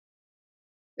fascinating.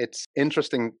 It's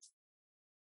interesting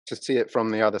to see it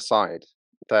from the other side,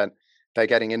 that they're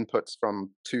getting inputs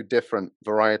from two different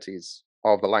varieties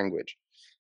of the language.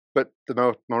 But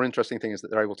the more interesting thing is that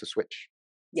they're able to switch.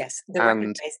 Yes,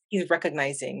 And he's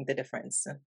recognizing the difference.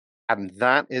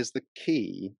 that is the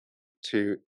key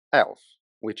to ELF,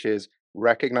 which is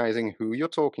recognizing who you're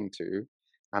talking to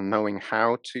and knowing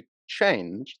how to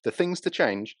change the things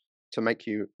to make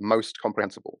you most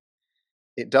comprehensible.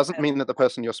 It doesn't mean that the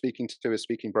person you're speaking to is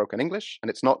speaking broken English, and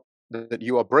it's not that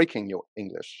you are breaking your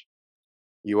English.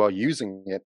 You are using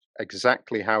it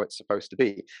exactly how it's supposed to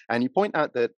be. And you point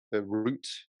out that the root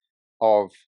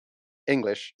of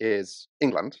English is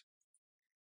England,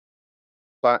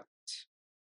 but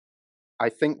I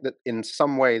think that in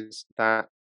some ways that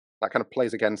kind of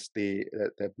plays against the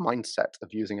mindset of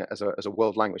using it as a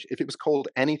world language. If it was called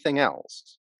anything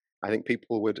else, I think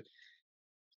people would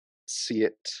see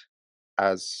it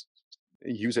as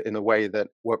use it in a way that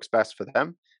works best for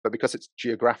them. But because it's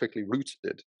geographically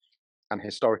rooted and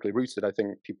historically rooted, I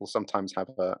think people sometimes have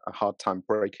a hard time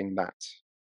breaking that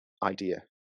idea.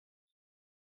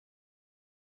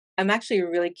 I'm actually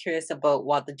really curious about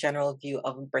what the general view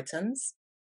of Britons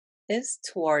is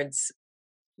towards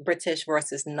British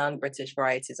versus non-British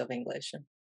varieties of English.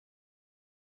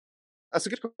 That's a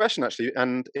good question, actually,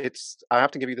 and it's I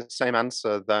have to give you the same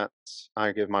answer that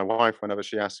I give my wife whenever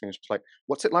she asks me. She's like,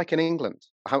 "What's it like in England?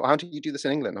 How do you do this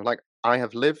in England?" I'm like, "I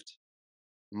have lived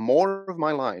more of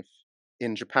my life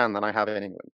in Japan than I have in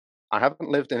England. I haven't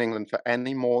lived in England for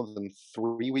any more than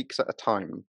 3 weeks at a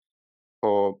time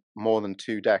for more than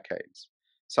 2 decades,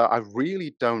 so I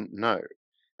really don't know."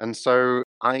 And so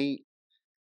I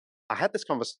had this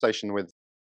conversation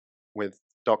with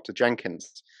Dr.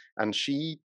 Jenkins, and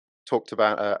she talked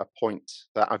about a point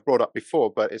that I've brought up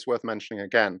before, but it's worth mentioning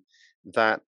again,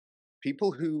 that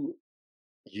people who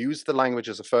use the language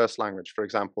as a first language, for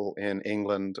example, in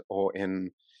England or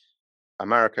in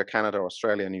America, Canada,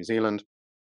 Australia, New Zealand,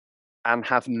 and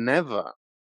have never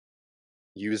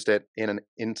used it in an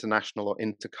international or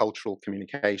intercultural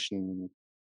communication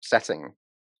setting,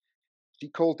 she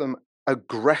called them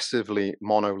aggressively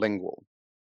monolingual,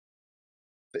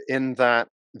 in that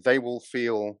they will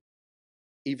feel,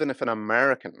 even if an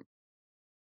American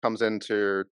comes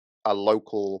into a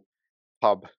local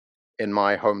pub in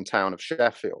my hometown of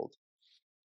Sheffield,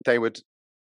 they would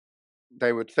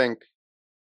think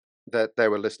that they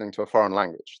were listening to a foreign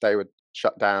language. They would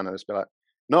shut down and just be like,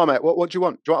 "No, mate, what do you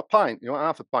want? Do you want a pint? You want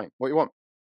half a pint? What do you want?"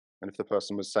 And if the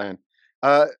person was saying,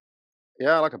 "Uh,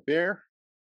 yeah, I like a beer."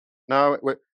 "No,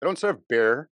 we don't serve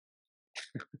beer.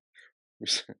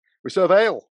 We we serve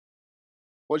ale.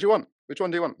 What do you want? Which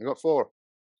one do you want? We got four."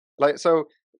 Like, so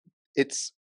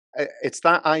it's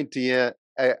that idea.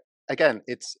 Again,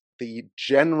 it's the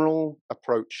general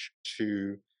approach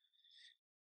to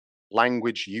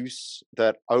language use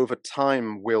that over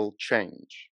time will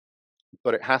change,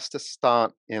 but it has to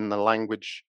start in the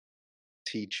language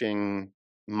teaching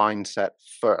mindset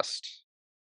first.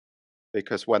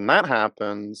 Because when that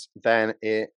happens, then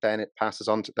it passes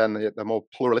on to then the more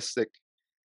pluralistic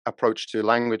approach to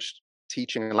language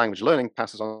teaching and language learning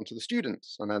passes on to the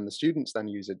students, and then the students then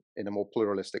use it in a more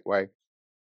pluralistic way,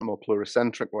 a more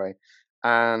pluricentric way,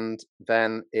 and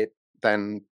then it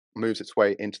then moves its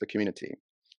way into the community.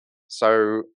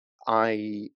 So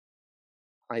I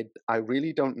I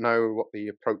really don't know what the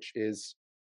approach is,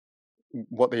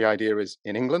 what the idea is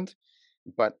in England,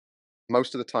 but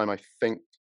most of the time I think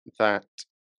that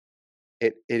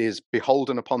it is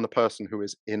beholden upon the person who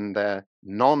is in their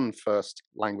non-first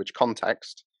language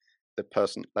context. The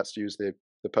person, let's use the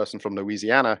person from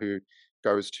Louisiana who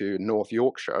goes to North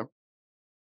Yorkshire,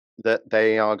 that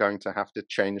they are going to have to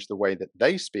change the way that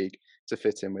they speak to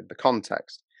fit in with the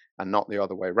context and not the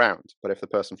other way around. But if the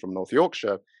person from North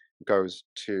Yorkshire goes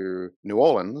to New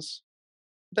Orleans,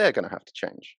 they're going to have to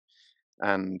change.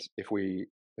 And if we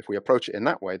approach it in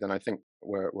that way, then I think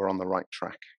we're on the right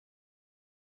track.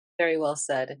 Very well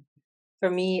said.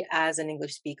 For me, as an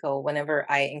English speaker, whenever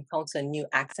I encounter new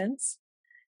accents,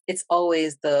 it's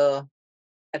always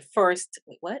at first,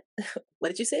 wait, what? What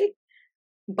did you say?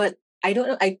 But I don't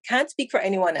know, I can't speak for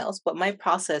anyone else, but my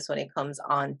process when it comes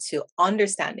on to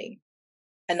understanding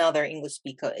another English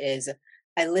speaker is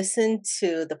I listen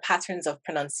to the patterns of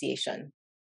pronunciation,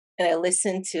 and I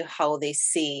listen to how they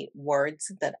say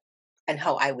words that and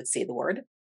how I would say the word.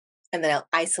 And then I'll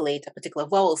isolate a particular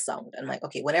vowel sound. I'm like,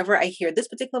 okay, whenever I hear this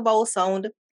particular vowel sound,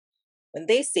 when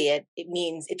they say it, it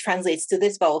means it translates to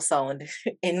this vowel sound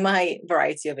in my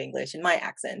variety of English, in my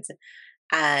accent.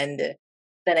 and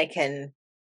then I can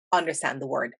understand the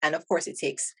word. And of course, it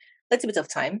takes a little bit of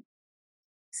time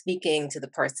speaking to the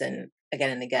person again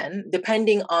and again,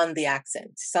 depending on the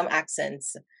accent. Some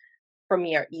accents for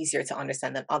me are easier to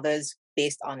understand than others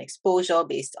based on exposure,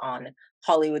 based on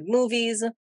Hollywood movies.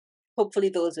 Hopefully,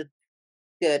 those with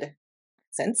good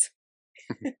accents.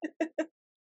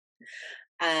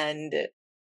 And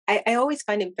I always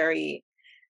find it very,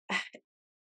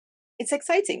 it's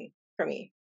exciting for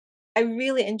me. I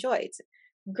really enjoy it.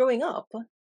 Growing up,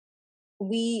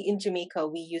 we in Jamaica,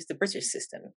 we use the British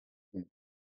system. Mm.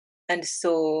 And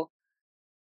so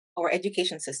our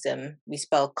education system, we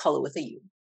spell color with a U,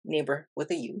 neighbor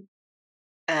with a U,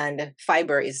 and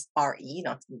fiber is RE,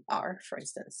 not R, for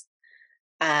instance.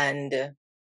 And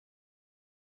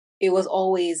it was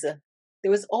always,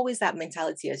 there was always that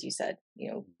mentality, as you said,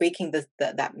 breaking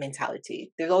that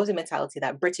mentality. There's always a mentality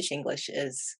that British English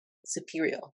is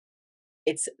superior.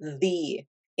 It's the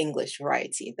English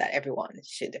variety that everyone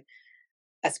should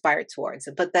aspire towards.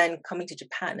 But then coming to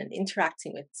Japan and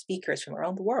interacting with speakers from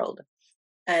around the world,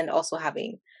 and also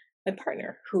having my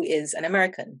partner who is an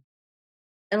American,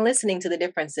 and listening to the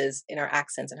differences in our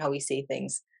accents and how we say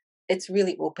things, it's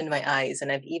really opened my eyes.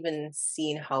 And I've even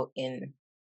seen how in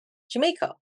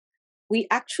Jamaica, we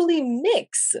actually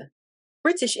mix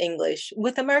British English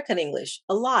with American English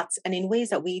a lot, and in ways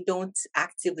that we don't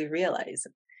actively realize.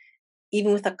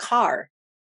 Even with a car,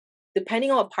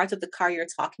 depending on what part of the car you're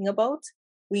talking about,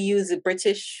 we use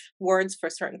British words for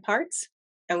certain parts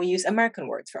and we use American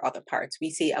words for other parts. We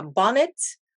say a bonnet,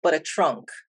 but a trunk,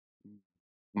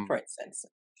 for instance.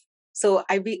 So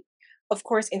of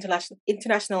course,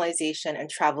 internationalization and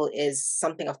travel is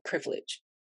something of privilege.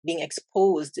 Being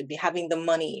exposed, having the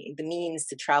money, the means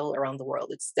to travel around the world,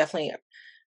 it's definitely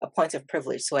a point of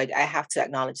privilege. So I have to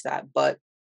acknowledge that. But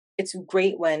it's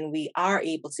great when we are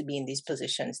able to be in these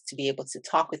positions to be able to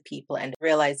talk with people and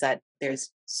realize that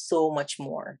there's so much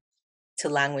more to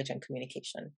language and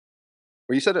communication.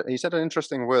 Well, you said an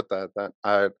interesting word there that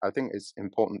I think is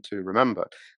important to remember.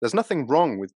 There's nothing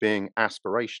wrong with being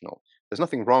aspirational. There's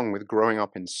nothing wrong with growing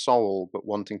up in Seoul but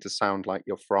wanting to sound like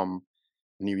you're from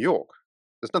New York.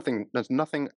 There's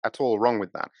nothing at all wrong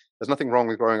with that. There's nothing wrong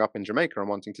with growing up in Jamaica and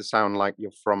wanting to sound like you're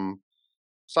from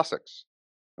Sussex.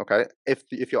 Okay,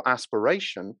 if your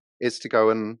aspiration is to go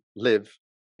and live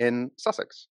in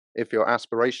Sussex, if your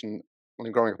aspiration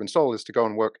when growing up in Seoul is to go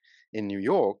and work in New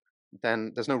York,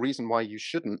 then there's no reason why you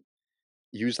shouldn't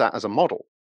use that as a model,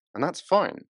 and that's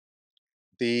fine.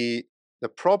 The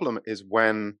problem is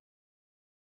when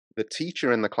the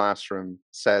teacher in the classroom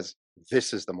says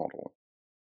this is the model.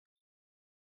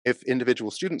 If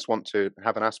individual students want to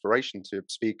have an aspiration to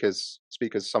speak as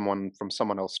someone from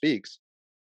someone else speaks,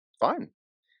 fine.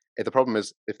 The problem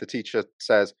is if the teacher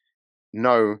says,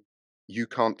 no, you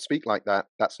can't speak like that,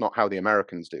 that's not how the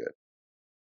Americans do it.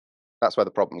 That's where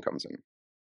the problem comes in.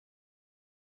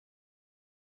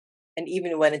 And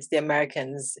even when it's the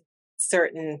Americans,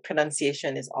 certain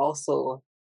pronunciation is also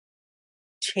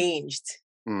changed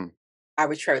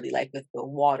arbitrarily, like with the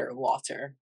water,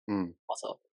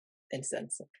 also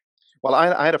instance. Well,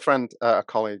 I had a friend, a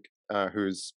colleague,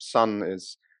 whose son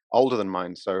is older than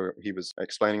mine, so he was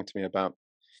explaining to me about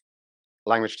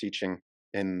language teaching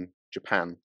in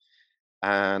Japan,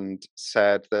 and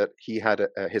said that he had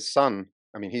his son.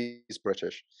 I mean, he's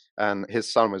British, and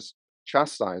his son was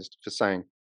chastised for saying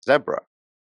zebra,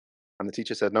 and the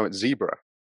teacher said, "No, it's zebra."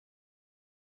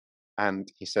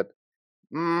 And he said,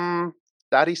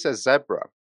 "Daddy says zebra."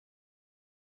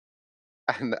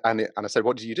 And I said,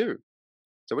 "What did you do?"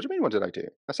 So, "What do you mean? What did I do?"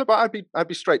 I said, "Well, I'd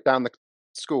be straight down the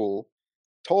school,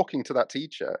 talking to that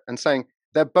teacher and saying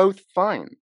they're both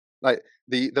fine. Like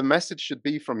the message should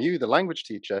be from you, the language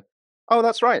teacher. Oh,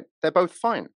 that's right, they're both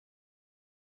fine.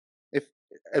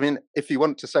 If you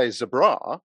want to say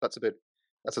zebra, that's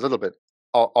a little bit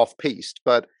off piste.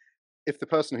 But if the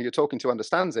person who you're talking to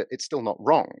understands it, it's still not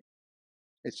wrong.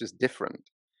 It's just different."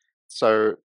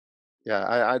 So,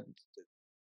 yeah,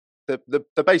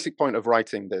 the basic point of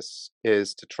writing this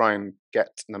is to try and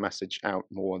get the message out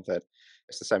more that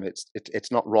it's the same.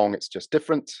 It's not wrong. It's just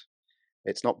different.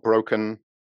 It's not broken.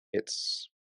 It's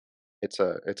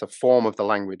a form of the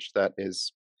language that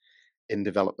is in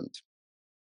development.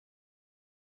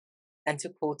 And to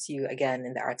quote you again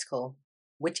in the article,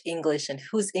 which English and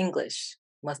whose English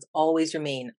must always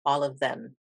remain all of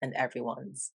them and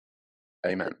everyone's.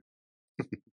 Amen.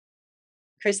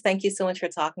 Chris, thank you so much for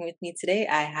talking with me today.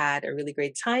 I had a really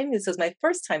great time. This was my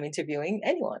first time interviewing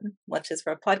anyone, much as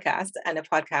for a podcast, and a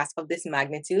podcast of this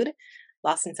magnitude.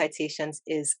 Lost in Citations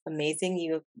is amazing.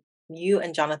 You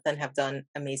and Jonathan have done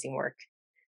amazing work.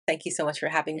 thank you so much for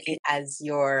having me as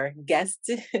your guest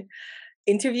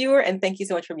interviewer, and thank you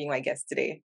so much for being my guest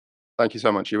today. Thank you so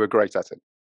much. You were great at it.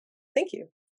 Thank you.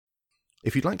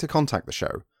 If you'd like to contact the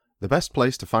show, the best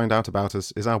place to find out about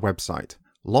us is our website,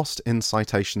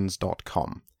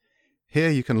 lostincitations.com. Here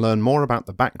you can learn more about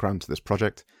the background to this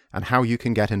project and how you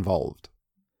can get involved.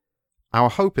 Our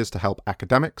hope is to help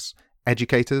academics,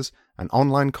 educators, and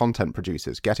online content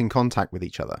producers get in contact with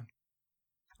each other.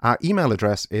 Our email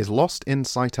address is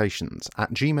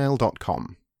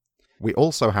lostincitations@gmail.com. We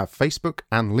also have Facebook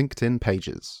and LinkedIn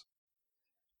pages.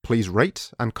 Please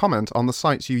rate and comment on the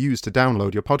sites you use to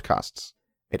download your podcasts.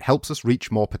 It helps us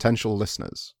reach more potential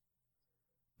listeners.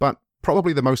 But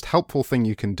probably the most helpful thing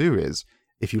you can do is,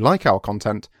 if you like our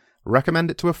content, recommend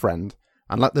it to a friend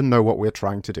and let them know what we're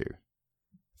trying to do.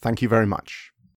 Thank you very much.